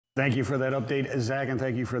Thank you for that update, Zach, and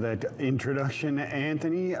thank you for that introduction,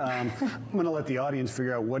 Anthony. I'm going to let the audience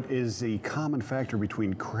figure out what is the common factor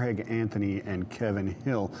between Craig Anthony and Kevin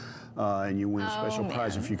Hill, and you win a special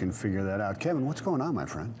prize if you can figure that out. Kevin, what's going on, my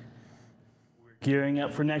friend? Gearing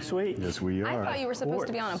up for next week. Yes, we are. I thought you were supposed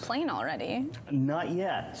to be on a plane already. Not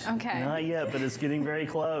yet. Okay. Not yet, but it's getting very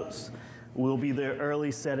close. We'll be there early,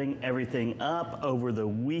 setting everything up over the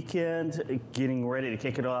weekend, getting ready to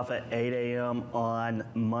kick it off at 8 a.m. on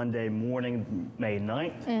Monday morning, May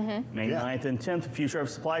 9th. May 9th and 10th, Future of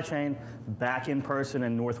Supply Chain, back in person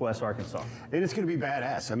in Northwest Arkansas. And it's going to be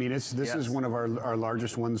badass. I mean, this is one of our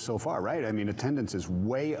largest ones so far, right? I mean, attendance is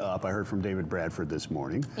way up. I heard from David Bradford this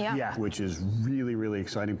morning, which is really, really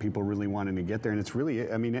exciting. People really wanting to get there. And it's really,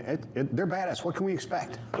 I mean, they're badass. What can we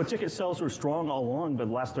expect? Well, ticket sales were strong all along, but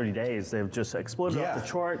the last 30 days, they've just exploded off the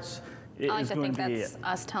charts. I like to think that's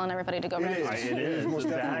us telling everybody to go register. It is, most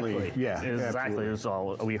exactly. Definitely. Yeah, exactly. It was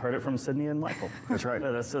all, we heard it from Sydney and Michael. That's right.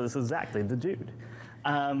 That's exactly the dude.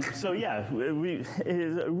 So yeah, it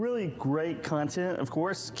is really great content. Of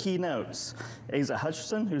course, keynotes. Asa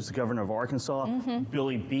Hutchinson, who's the governor of Arkansas.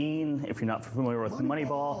 Billy Beane, if you're not familiar with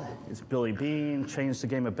Moneyball, it's Billy Beane, changed the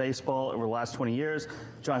game of baseball over the last 20 years.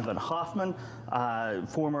 Jonathan Hoffman,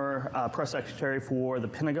 former press secretary for the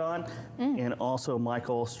Pentagon, and also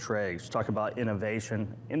Michael Striggs. Talk about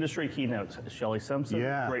innovation. Industry keynotes. Shelley Simpson,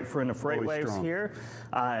 great friend of FreightWaves here,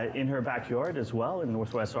 in her backyard as well in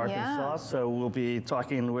Northwest Arkansas. So we'll be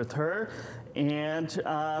talking with her, and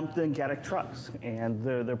then Gatik Trucks and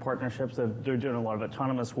their partnerships. They're doing a lot of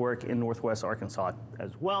autonomous work in Northwest Arkansas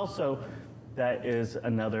as well. So that is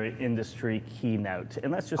another industry keynote,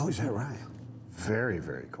 and that's just is that right? Very,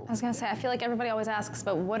 very cool. I was going to say, I feel like everybody always asks,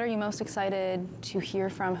 but what are you most excited to hear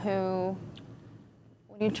from who?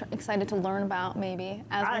 What are you excited to learn about, maybe,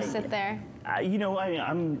 as we sit there? You know,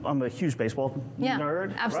 I'm a huge baseball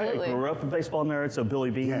nerd. Absolutely. Right? I grew up a baseball nerd, so Billy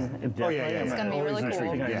Beane. It's going to be really cool.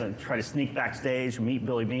 I'm going to try to sneak backstage, meet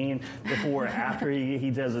Billy Beane before, after he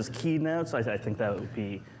does his keynotes. I think that would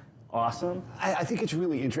be awesome. I think it's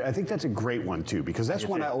really interesting. I think that's a great one too, because that's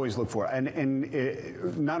one I always look for,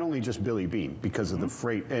 and not only just Billy Beane because of the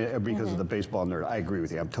freight, because of the baseball nerd. I agree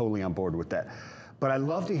with you. I'm totally on board with that. But I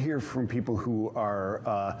love to hear from people who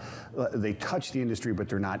are, they touch the industry, but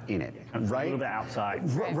they're not in it, right? A little bit outside.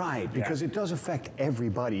 Right, because it does affect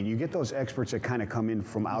everybody. And you get those experts that kind of come in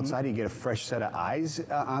from outside, you get a fresh set of eyes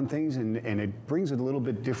on things, and it brings a little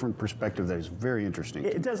bit different perspective that is very interesting.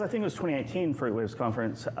 It does. I think it was 2018 FreightWaves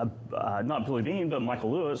Conference, not Billy Beane, but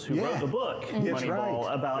Michael Lewis, who wrote the book,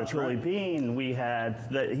 Moneyball, about Billy Beane. We had,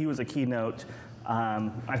 he was a keynote,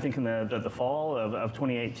 I think in the fall of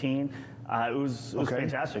 2018. It was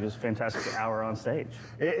fantastic. It was a fantastic hour on stage.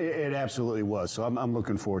 It absolutely was. So I'm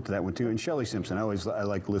looking forward to that one too. And Shelley Simpson, I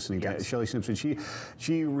like listening to Shelley Simpson.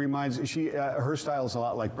 She reminds her style is a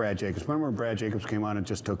lot like Brad Jacobs. Remember when Brad Jacobs came on and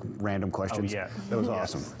just took random questions? Oh yeah, that was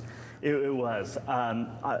awesome. It was.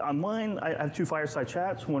 On mine, I have two fireside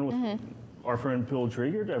chats. One with our friend Bill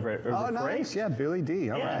Driegert over at Urban Freight. Nice. Yeah, Billy D.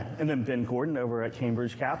 All right. And then Ben Gordon over at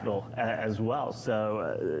Cambridge Capital as well.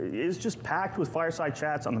 So it's just packed with fireside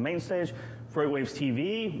chats on the main stage. FreightWaves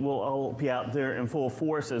TV will all be out there in full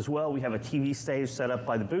force as well. We have a TV stage set up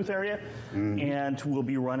by the booth area, and we'll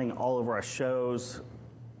be running all of our shows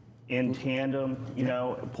in tandem, you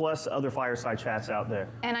know, plus other fireside chats out there.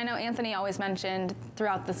 And I know Anthony always mentioned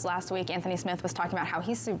throughout this last week, Anthony Smith was talking about how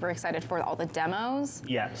he's super excited for all the demos.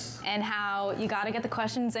 Yes. And how you got to get the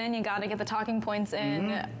questions in, you got to get the talking points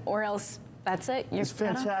in, or else that's it. It's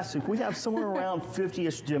fantastic. We have somewhere around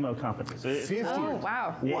 50-ish demo companies. 50? Oh,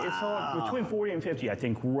 wow. It's all between 40 and 50, I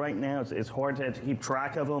think. Right now, it's hard to keep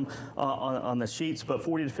track of them on the sheets, but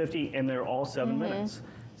 40 to 50, and they're all 7 minutes.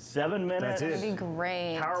 7 minutes. That would be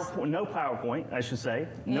great. No PowerPoint, I should say.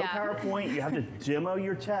 No PowerPoint. You have to demo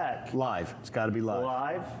your tech. Live. It's got to be live.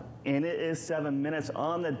 Live. And it is 7 minutes.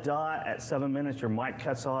 On the dot at 7 minutes, your mic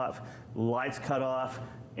cuts off, lights cut off,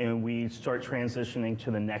 and we start transitioning to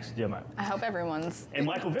the next demo. I hope everyone's And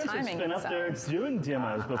Michael Vincent's been up there doing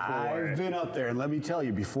demos before. I've been up there, and let me tell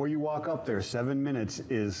you, before you walk up there, 7 minutes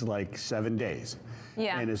is like 7 days.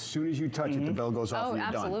 Yeah. And as soon as you touch it, the bell goes off and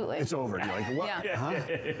you're done. It's over. You're like, what? Huh?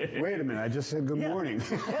 Wait a minute, I just said good morning.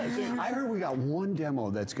 I heard we got one demo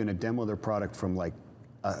that's going to demo their product from like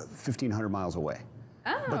 1,500 miles away.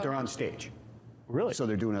 Oh. But they're on stage. Really? So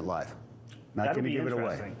they're doing it live. Not going to give it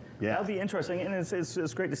away. Yeah. That'll be interesting, and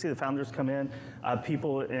it's great to see the founders come in,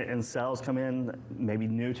 people in sales come in, maybe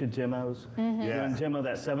new to demos, doing demo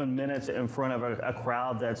that 7 minutes in front of a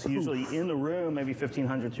crowd that's usually in the room, maybe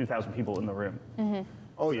 1,500, 2,000 people in the room.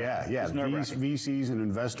 Oh yeah, yeah. It's nerve-wracking. VCs and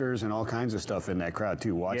investors and all kinds of stuff in that crowd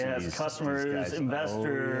too. Watching Yes, customers, these guys.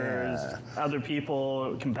 investors, other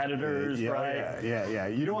people, competitors, Yeah, right? yeah.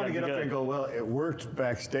 You don't want to gotta get up be there and good. go, well, it worked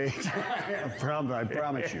backstage. I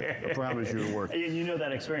promise you. I promise you it worked. And you know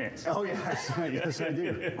that experience. Oh yes, yes I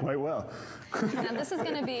do, quite well. Now, this is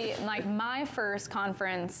going to be like my first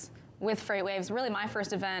conference with FreightWaves, really my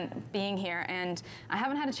first event being here, and I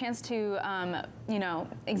haven't had a chance to,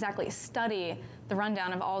 exactly study the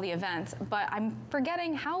rundown of all the events, but I'm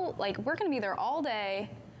forgetting how, we're going to be there all day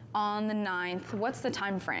on the 9th. What's the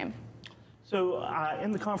time frame? So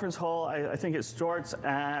in the conference hall, I think it starts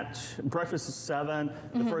at breakfast at 7.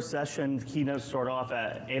 The first session, the keynotes start off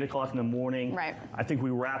at 8 o'clock in the morning. Right. I think we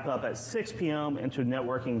wrap up at 6 p.m. into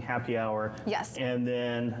networking happy hour. Yes. And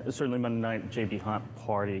then certainly Monday night JB Hunt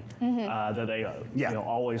party that they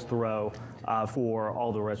always throw for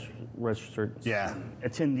all the registered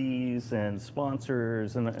attendees and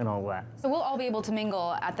sponsors and all that. So we'll all be able to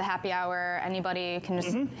mingle at the happy hour. Anybody can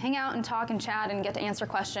just hang out and talk and chat and get to answer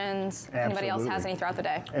questions. If anybody else has any throughout the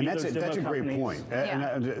day. And Meet that's those a demo great companies. point.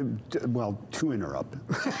 Yeah. Well, to interrupt.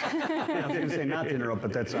 I was going to say not to interrupt,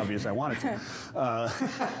 but that's obvious I wanted to.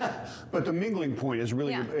 But the mingling point is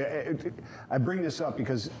really, I bring this up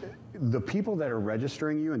because the people that are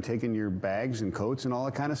registering you and taking your bags and coats and all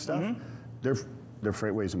that kind of stuff, they're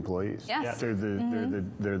FreightWaves employees. Yes. They're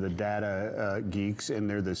the data geeks, and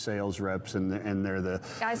they're the sales reps, and they're the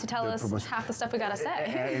guys who tell us half the stuff we got to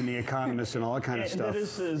say. and the economists and all that kind of stuff. And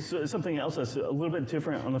that is something else that's a little bit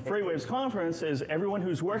different on the FreightWaves conference is everyone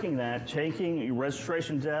who's working that, taking your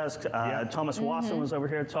registration desk. Thomas Wasson was over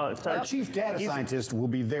here. Our chief data scientist will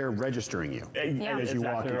be there registering you as you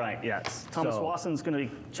walk in. Right, yes. Thomas Wasson's going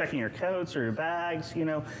to be checking your coats or your bags.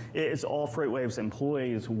 It's all FreightWaves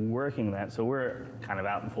employees working that. So we're kind of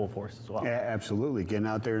out in full force as well. Absolutely. Getting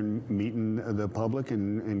out there and meeting the public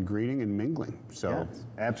and greeting and mingling. So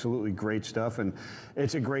absolutely great stuff. And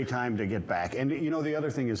it's a great time to get back. And the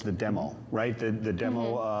other thing is the demo, right? The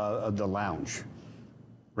demo of the lounge,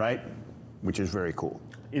 right? Which is very cool.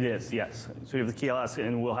 It is, yes. So we have the kiosks,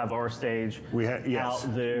 and we'll have our stage out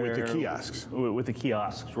there. With the kiosks. With the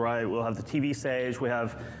kiosks, right. We'll have the TV stage. We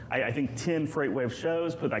have, I think, 10 FreightWaves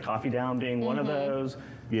shows, Put That Coffee Down being one of those.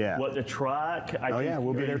 Yeah. What the truck.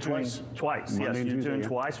 We'll be there twice. Twice, Monday yes. and You're Tuesday, doing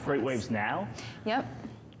twice. FreightWaves Now. Yep.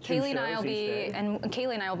 Two Kaylee and I shows will each be, day. and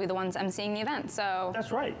Kaylee and I will be the ones emceeing the event. So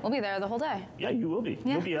That's right. we'll be there the whole day. Yeah, you will be.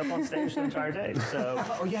 Yeah. You'll be up on stage the entire day. So.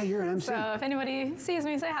 Oh yeah, you're an MC. So if anybody sees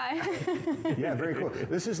me, say hi. Yeah, very cool.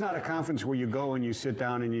 This is not a conference where you go and you sit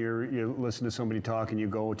down and you listen to somebody talk, and you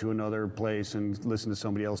go to another place and listen to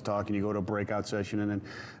somebody else talk, and you go to a breakout session, and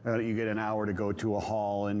then you get an hour to go to a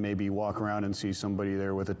hall and maybe walk around and see somebody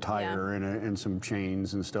there with a tire and some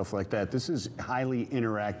chains and stuff like that. This is highly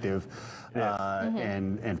interactive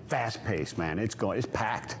and fast-paced, man. It's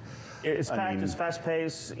packed. It's packed, it's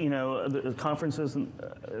fast-paced. The conferences,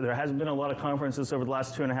 there hasn't been a lot of conferences over the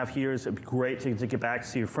last 2.5 years. It'd be great to get back to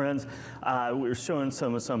see your friends. We're showing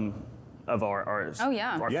some of our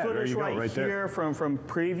footage right here from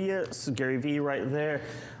previous, Gary Vee right there.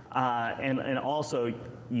 And also,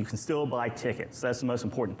 you can still buy tickets. That's the most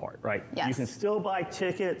important part, right? Yes. You can still buy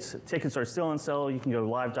tickets. Tickets are still on sale. You can go to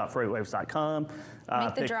live.freightwaves.com.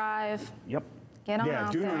 Make the drive. Yep. Get on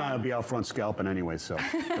out Duna there. and I will be out front scalping anyway, so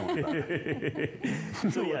don't worry about it.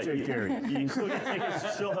 So We'll take care of you can still get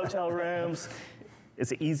tickets, still hotel rooms.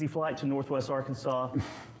 It's an easy flight to Northwest Arkansas.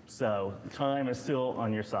 So time is still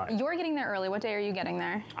on your side. You're getting there early. What day are you getting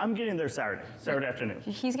there? I'm getting there Saturday afternoon.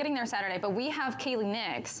 He's getting there Saturday, but we have Kaylee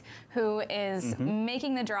Nix, who is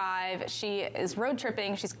making the drive. She is road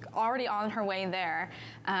tripping. She's already on her way there.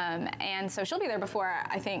 And so she'll be there before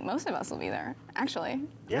I think most of us will be there, actually.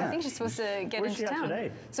 Yeah. I think she's supposed to get Where's into she at town.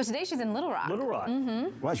 today? So today she's in Little Rock. Little Rock.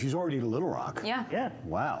 Wow, she's already in Little Rock. Yeah. Yeah.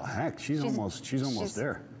 Wow, heck, she's almost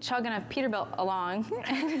there. Chugging a Peterbilt along.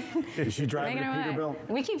 Is she driving Making a her way. Peterbilt?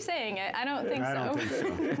 We keep saying it. I don't think I so. don't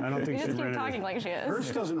think so. I don't We think she just keep rented talking it. like she is.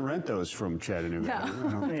 Hearst doesn't rent those from Chattanooga. No.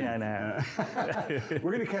 I don't think. Yeah, I know.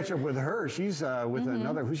 We're going to catch up with her. She's with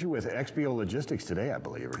another. Who's she with? XPO Logistics today, I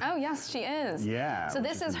believe. Oh, yes, she is. Yeah, So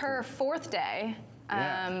this which is is her fourth day.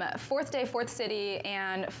 Yeah. Fourth day, fourth city,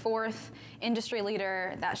 and fourth industry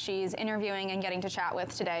leader that she's interviewing and getting to chat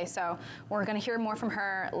with today. So we're going to hear more from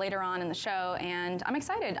her later on in the show, and I'm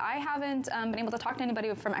excited. I haven't been able to talk to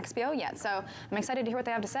anybody from XPO yet, so I'm excited to hear what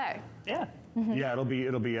they have to say. Yeah. Yeah, it'll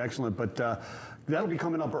be excellent. But that'll be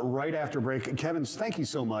coming up right after break. Kevin, thank you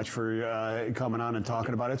so much for coming on and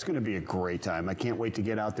talking about it. It's going to be a great time. I can't wait to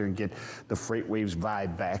get out there and get the FreightWaves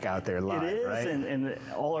vibe back out there live. It is, right? and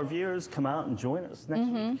all our viewers come out and join us next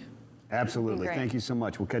week. Absolutely. Great. Thank you so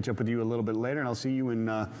much. We'll catch up with you a little bit later, and I'll see you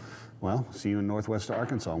in, see you in Northwest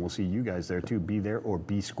Arkansas, and we'll see you guys there too. Be there or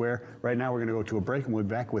be square. Right now, we're going to go to a break, and we'll be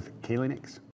back with Kaylee Nix.